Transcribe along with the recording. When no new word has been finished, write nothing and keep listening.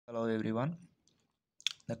Hello everyone.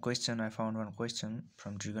 I found one question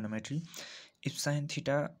from trigonometry. If sine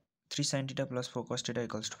theta 3 sine theta plus 4 cos theta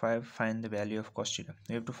equals to 5, find the value of cos theta.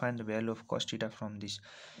 We have to find the value of cos theta from this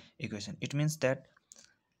equation. It means that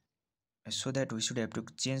we should have to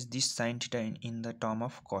change this sine theta in the term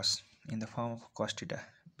of cos, in the form of cos theta,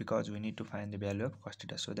 because we need to find the value of cos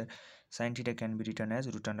theta, so that sine theta can be written as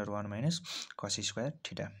root under 1 minus cos square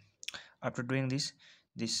theta. After doing this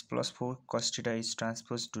plus 4 cos theta is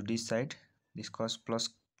transposed to this side. This cos plus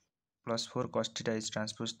 4 cos theta is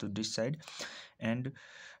transposed to this side, and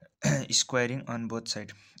squaring on both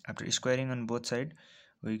side. After squaring on both side,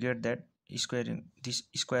 we get that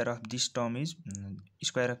square of this term is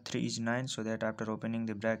square of 3 is 9, so that after opening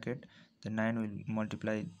the bracket, the 9 will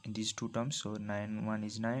multiply in these two terms. So 9 1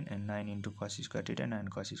 is 9, and 9 into cos square theta, 9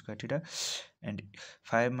 cos square theta, and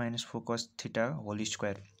 5 minus 4 cos theta whole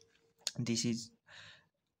square. This is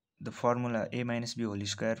the formula. A minus b whole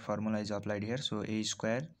square formula is applied here. So a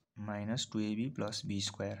square minus 2ab plus b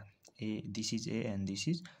square. This is a and this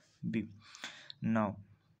is b. Now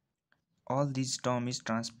all these term is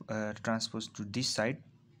transposed to this side,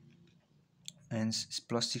 and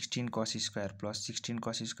plus 16 cos square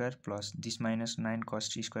plus this minus 9 cos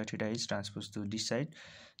square theta is transposed to this side.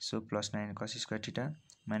 So plus 9 cos square theta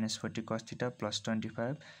minus 40 cos theta plus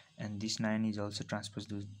 25, and this 9 is also transposed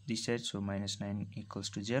to this side. So minus 9 equals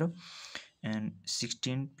to 0, and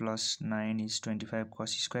 16 plus 9 is 25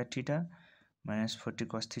 cos square theta minus 40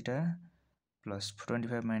 cos theta plus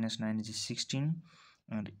 25 minus 9 is 16,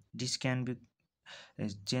 and this can be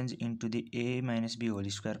changed into the a minus b whole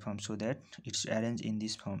square form, so that it's arranged in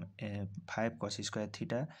this form. 5 cos square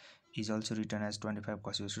theta is also written as 25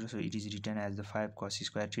 cos square, so it is written as the 5 cos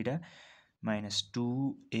square theta minus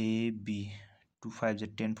 2ab. 2 5 is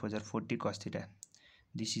 10, 4 is 40 cos theta.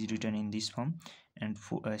 This is written in this form, and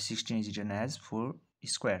 16 is written as 4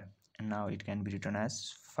 square, and now it can be written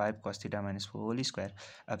as 5 cos theta minus 4 whole square,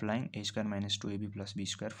 applying a square minus 2ab plus b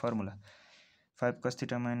square formula. 5 cos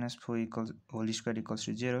theta minus 4 equals whole square equals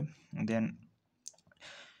to 0. Then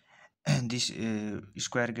this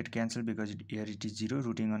square get cancelled, because here it is 0.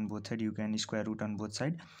 Rooting on both side, you can square root on both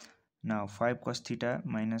side. Now 5 cos theta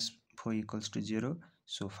minus 4 equals to 0.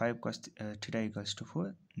 So 5 cos theta equals to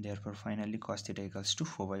 4. Therefore finally cos theta equals to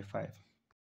 4/5.